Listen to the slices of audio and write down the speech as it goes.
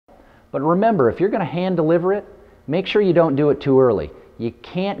But remember, if you're going to hand deliver it, make sure you don't do it too early. You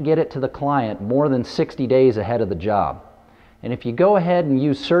can't get it to the client more than 60 days ahead of the job. And if you go ahead and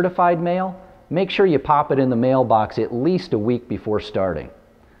use certified mail, make sure you pop it in the mailbox at least a week before starting.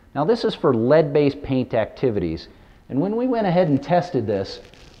 Now this is for lead-based paint activities, and when we went ahead and tested this,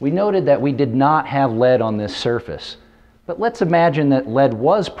 we noted that we did not have lead on this surface. But let's imagine that lead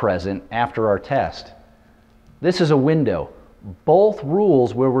was present after our test. This is a window. Both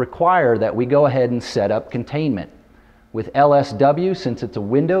rules will require that we go ahead and set up containment. With LSW, since it's a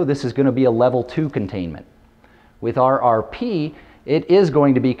window, this is going to be a level 2 containment. With RRP, it is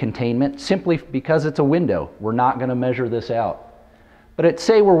going to be containment simply because it's a window. We're not going to measure this out. But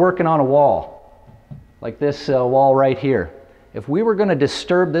say we're working on a wall, like this wall right here. If we were going to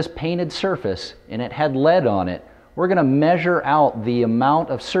disturb this painted surface and it had lead on it, we're going to measure out the amount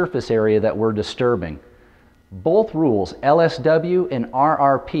of surface area that we're disturbing. Both rules, LSW and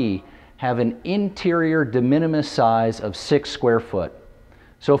RRP, have an interior de minimis size of 6 square foot.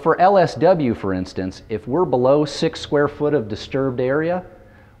 So for LSW, for instance, if we're below 6 square foot of disturbed area,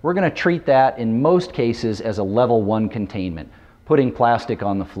 we're going to treat that in most cases as a level 1 containment, putting plastic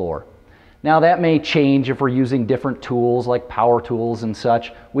on the floor. Now that may change if we're using different tools like power tools and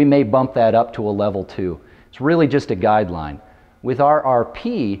such. We may bump that up to a level 2. It's really just a guideline. With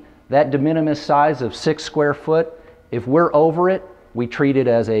RRP, that de minimis size of 6 square foot, if we're over it, we treat it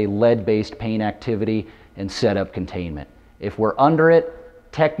as a lead-based paint activity and set up containment. If we're under it,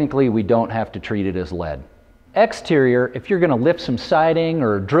 technically we don't have to treat it as lead. Exterior, if you're going to lift some siding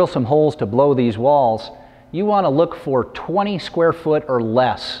or drill some holes to blow these walls, you want to look for 20 square foot or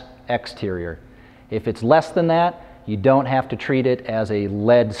less exterior. If it's less than that, you don't have to treat it as a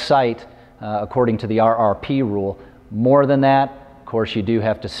lead site according to the RRP rule. More than that, of course, you do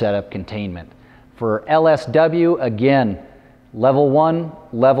have to set up containment. For LSW, again, level 1,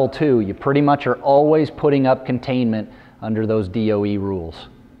 level 2, you pretty much are always putting up containment under those DOE rules.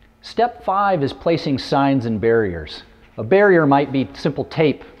 Step 5 is placing signs and barriers. A barrier might be simple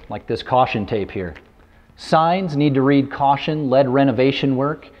tape, like this caution tape here. Signs need to read caution, lead renovation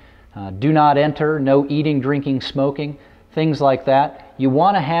work, do not enter, no eating, drinking, smoking, things like that. You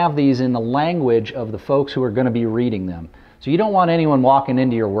want to have these in the language of the folks who are going to be reading them. So you don't want anyone walking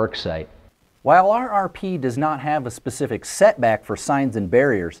into your work site. While RRP does not have a specific setback for signs and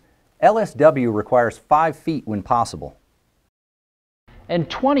barriers, LSW requires 5 feet when possible. And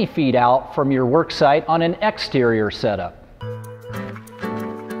 20 feet out from your work site on an exterior setup.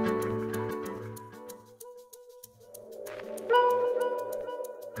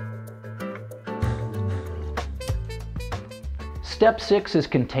 Step 6 is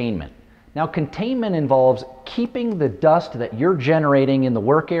containment. Now containment involves keeping the dust that you're generating in the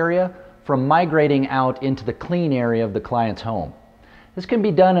work area from migrating out into the clean area of the client's home. This can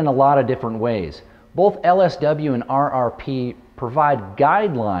be done in a lot of different ways. Both LSW and RRP provide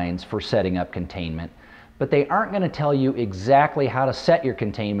guidelines for setting up containment, but they aren't going to tell you exactly how to set your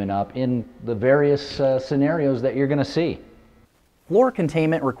containment up in the various scenarios that you're going to see. Floor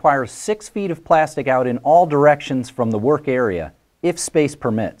containment requires 6 feet of plastic out in all directions from the work area, if space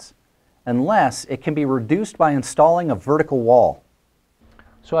permits, unless it can be reduced by installing a vertical wall.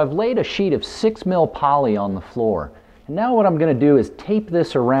 So I've laid a sheet of 6mm poly on the floor. And now what I'm going to do is tape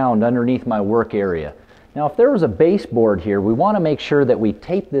this around underneath my work area. Now if there was a baseboard here, we want to make sure that we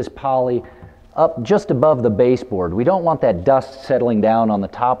tape this poly up just above the baseboard. We don't want that dust settling down on the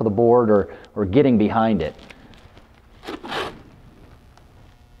top of the board or getting behind it.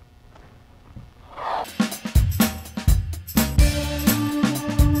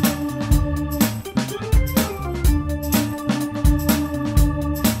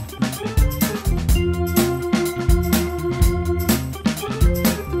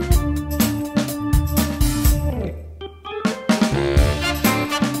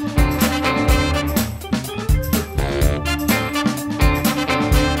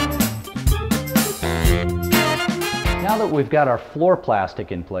 Now that we've got our floor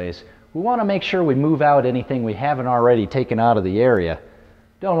plastic in place, we want to make sure we move out anything we haven't already taken out of the area.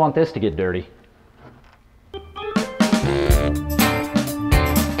 Don't want this to get dirty.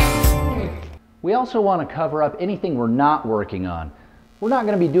 We also want to cover up anything we're not working on. We're not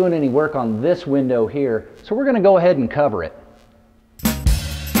going to be doing any work on this window here, so we're going to go ahead and cover it.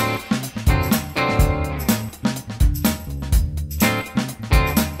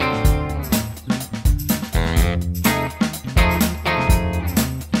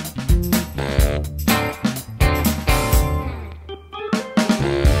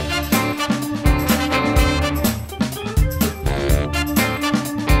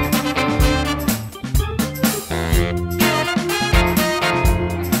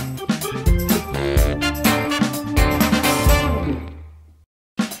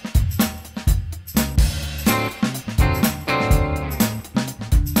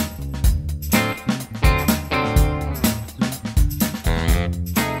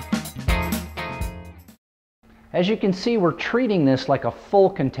 As you can see, we're treating this like a full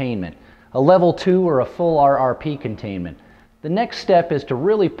containment, a level 2 or a full RRP containment. The next step is to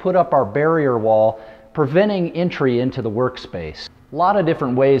really put up our barrier wall, preventing entry into the workspace. A lot of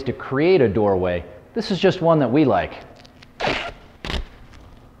different ways to create a doorway. This is just one that we like.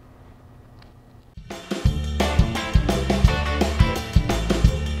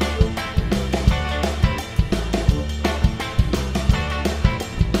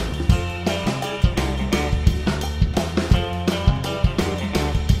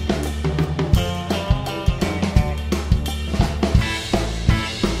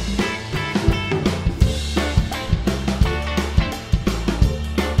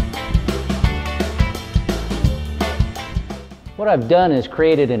 What I've done is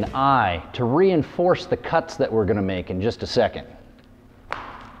created an eye to reinforce the cuts that we're going to make in just a second.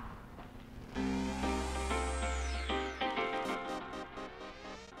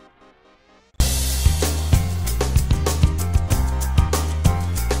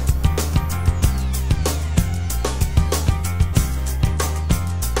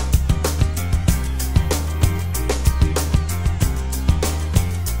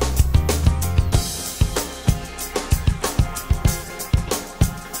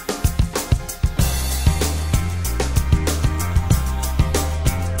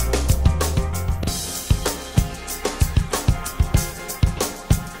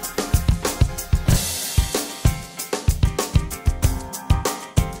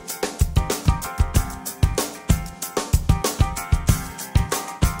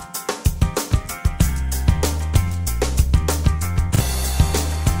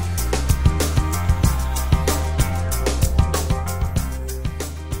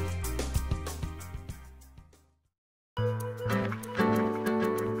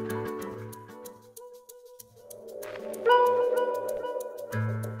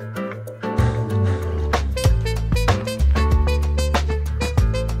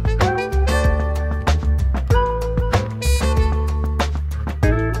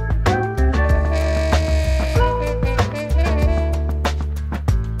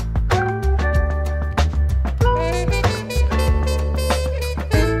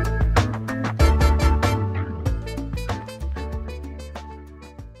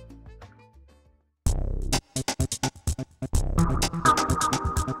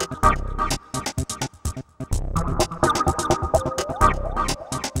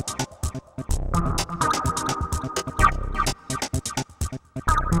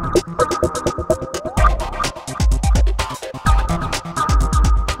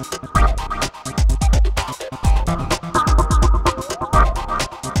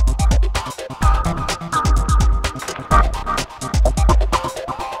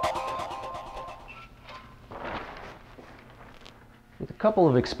 With a couple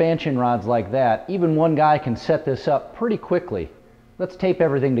of expansion rods like that, even one guy can set this up pretty quickly. Let's tape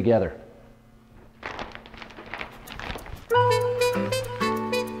everything together.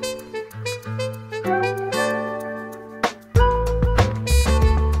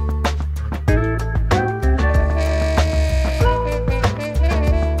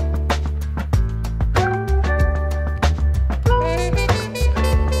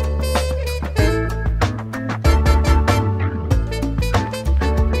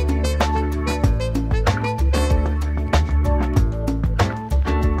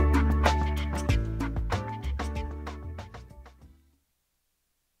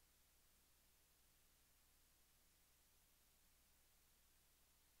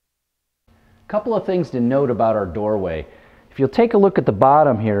 Couple of things to note about our doorway. If you'll take a look at the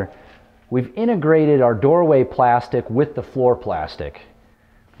bottom here, we've integrated our doorway plastic with the floor plastic.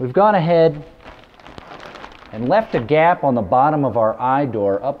 We've gone ahead and left a gap on the bottom of our eye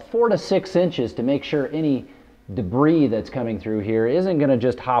door up 4 to 6 inches to make sure any debris that's coming through here isn't going to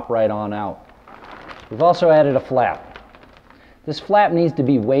just hop right on out. We've also added a flap. This flap needs to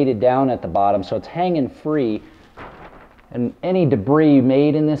be weighted down at the bottom so it's hanging free, and any debris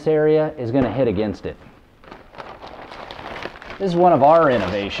made in this area is going to hit against it. This is one of our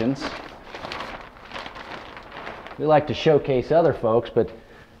innovations. We like to showcase other folks, but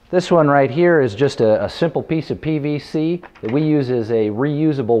this one right here is just a simple piece of PVC that we use as a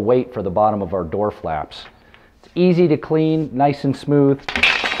reusable weight for the bottom of our door flaps. It's easy to clean, nice and smooth.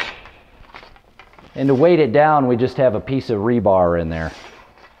 And to weight it down, we just have a piece of rebar in there.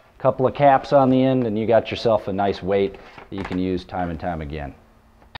 A couple of caps on the end, and you got yourself a nice weight that you can use time and time again.